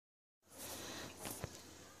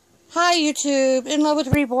Hi YouTube, In Love with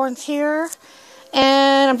Reborns here,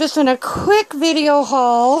 and I'm just doing a quick video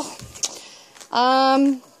haul.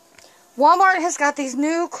 Walmart has got these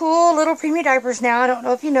new cool little Preemie diapers now. I don't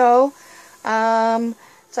know if you know.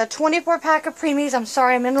 It's a 24 pack of Preemies. I'm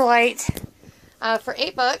sorry I'm in the light. For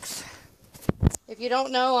 $8. If you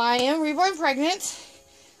don't know, I am reborn pregnant.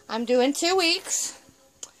 I'm due in 2 weeks.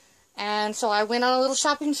 And so I went on a little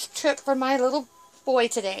shopping trip for my little boy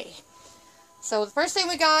today. So the first thing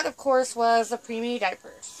we got, of course, was the Preemie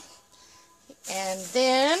diapers. And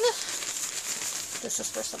then, this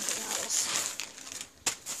is for something else.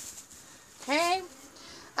 Okay.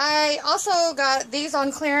 I also got these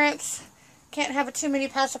on clearance. Can't have too many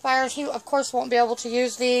pacifiers. He, of course, won't be able to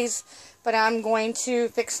use these, but I'm going to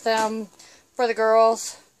fix them for the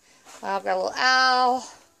girls. I've got a little owl,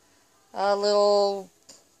 a little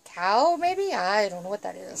cow, maybe? I don't know what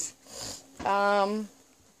that is.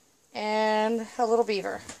 And a little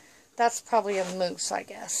beaver. That's probably a moose, I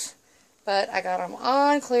guess. But I got them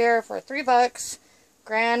on clear for $3.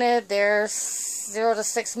 Granted, they're 0 to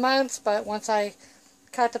 6 months, but once I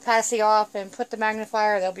cut the passy off and put the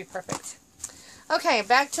magnifier, they'll be perfect. Okay,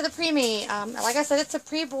 back to the Preemie. Like I said, it's a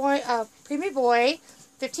Preemie boy,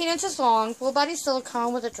 15 inches long, full body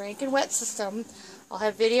silicone with a drink and wet system. I'll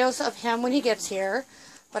have videos of him when he gets here.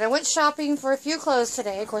 But I went shopping for a few clothes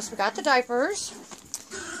today. Of course, we got the diapers.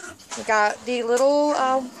 We got the little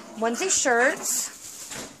onesie shirts.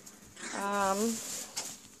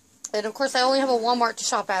 And of course I only have a Walmart to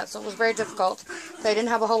shop at, so it was very difficult. So I didn't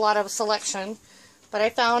have a whole lot of selection. But I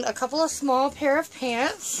found a couple of small pair of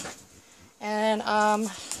pants. And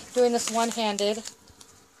doing this one-handed.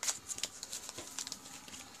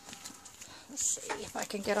 Let's see if I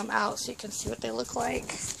can get them out so you can see what they look like.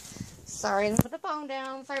 Sorry, I put the phone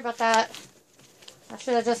down. Sorry about that. I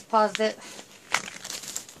should have just paused it.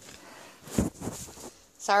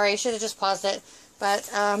 Sorry, I should have just paused it, but,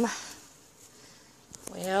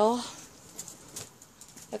 well,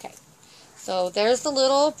 okay. So, there's the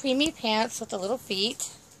little Preemie pants with the little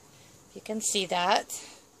feet. You can see that.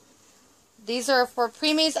 These are for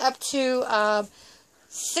Preemies up to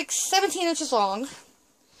 17 inches long.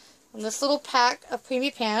 And this little pack of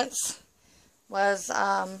Preemie pants was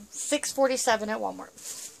 $6.47 at Walmart.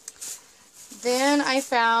 Then I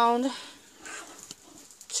found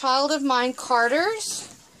Child of Mine Carters.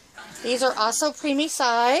 These are also Preemie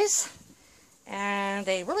size, and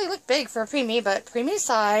they really look big for a Preemie, but Preemie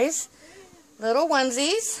size, little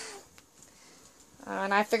onesies.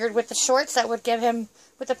 And I figured with the shorts that would give him,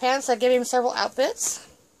 with the pants, that'd give him several outfits.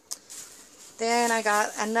 Then I got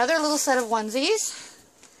another little set of onesies.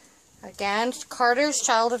 Again, Carter's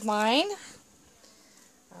Child of Mine.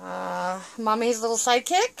 Mommy's Little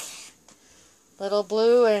Sidekick. Little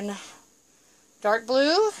blue and dark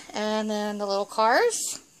blue, and then the little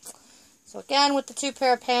cars. So again, with the 2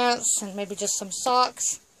 pair of pants and maybe just some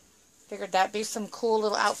socks, figured that'd be some cool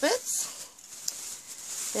little outfits.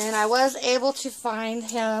 Then I was able to find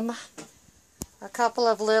him a couple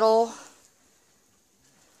of little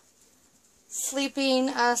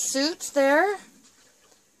sleeping suits there.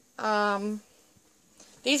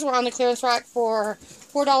 These were on the clearance rack for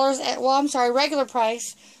 $4 at, well, I'm sorry, regular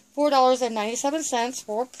price, $4.97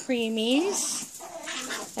 for Preemies.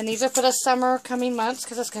 And these are for the summer coming months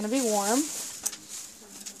because it's going to be warm.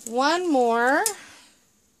 One more.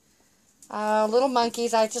 Little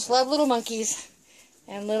monkeys. I just love little monkeys.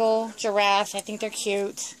 And little giraffes. I think they're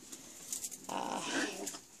cute.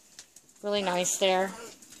 Really nice there.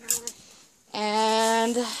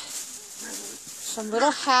 And some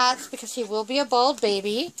little hats because he will be a bald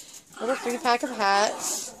baby. Little 3-pack of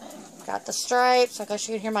hats. Got the stripes. I guess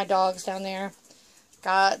you can hear my dogs down there.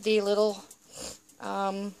 Got the little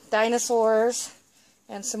dinosaurs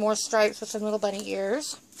and some more stripes with some little bunny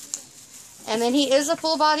ears. And then he is a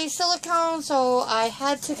full body silicone, so I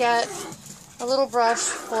had to get a little brush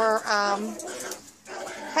for,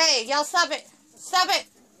 hey, y'all stop it! Stop it!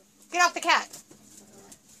 Get off the cat!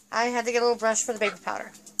 I had to get a little brush for the baby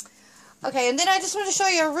powder. Okay, and then I just want to show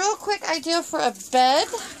you a real quick idea for a bed.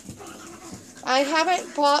 I haven't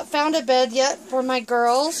found a bed yet for my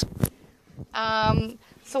girls.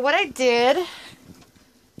 So what I did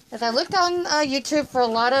is I looked on YouTube for a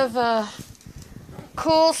lot of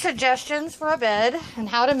cool suggestions for a bed and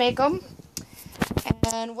how to make them.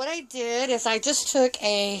 And what I did is I just took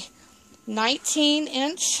a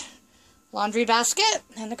 19-inch laundry basket,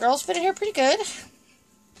 and the girls fit in here pretty good.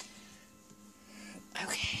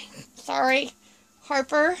 Okay, sorry,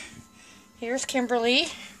 Harper. Here's Kimberly.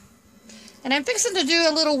 And I'm fixing to do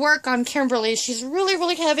a little work on Kimberly. She's really,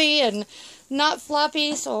 really heavy and not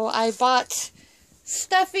floppy, so I bought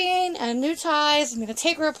stuffing and new ties. I'm going to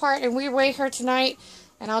take her apart and reweigh her tonight,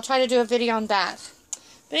 and I'll try to do a video on that.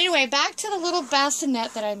 But anyway, back to the little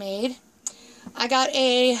bassinet that I made. I got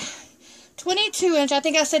a 22-inch, I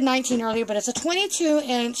think I said 19 earlier, but it's a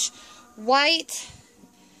 22-inch white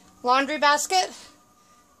laundry basket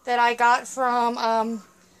that I got from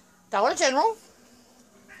Dollar General.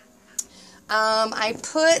 I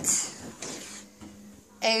put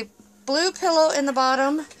a blue pillow in the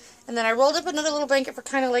bottom, and then I rolled up another little blanket for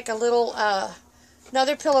kind of like a little,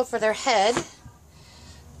 another pillow for their head.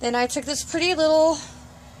 Then I took this pretty little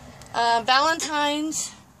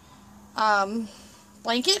Valentine's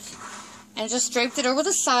blanket and just draped it over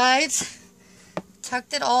the sides,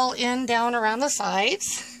 tucked it all in down around the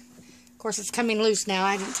sides. Of course, it's coming loose now.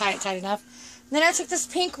 I didn't tie it tight enough. And then I took this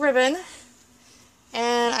pink ribbon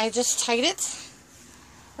and I just tied it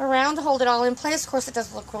around to hold it all in place. Of course, it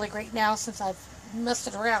doesn't look really great now since I've messed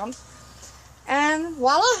it around. And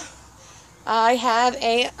voila! I have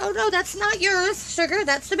a, oh no, that's not yours, Sugar.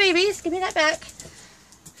 That's the baby's. Give me that back.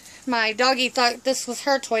 My doggy thought this was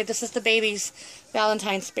her toy. This is the baby's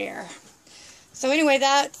Valentine's bear. So anyway,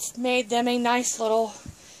 that made them a nice little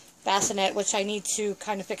bassinet, which I need to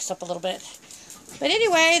kind of fix up a little bit. But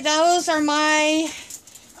anyway, those are my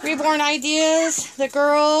reborn ideas, the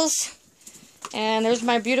girls. And there's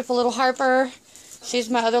my beautiful little Harper. She's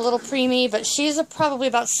my other little Preemie, but she's probably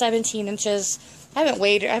about 17 inches. I haven't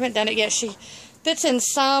weighed her. I haven't done it yet. She fits in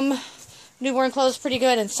some newborn clothes pretty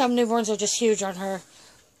good, and some newborns are just huge on her.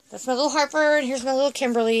 That's my little Harper, and here's my little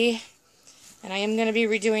Kimberly. And I am going to be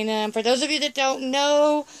redoing them. For those of you that don't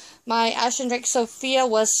know, my Ashton Drake Sophia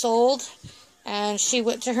was sold, and she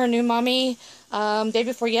went to her new mommy day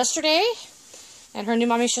before yesterday, and her new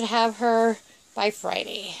mommy should have her by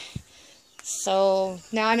Friday. So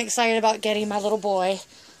now I'm excited about getting my little boy,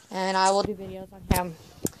 and I will do videos on him.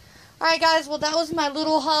 Alright guys, well that was my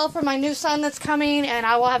little haul for my new son that's coming, and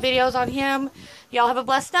I will have videos on him. Y'all have a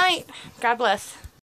blessed night. God bless.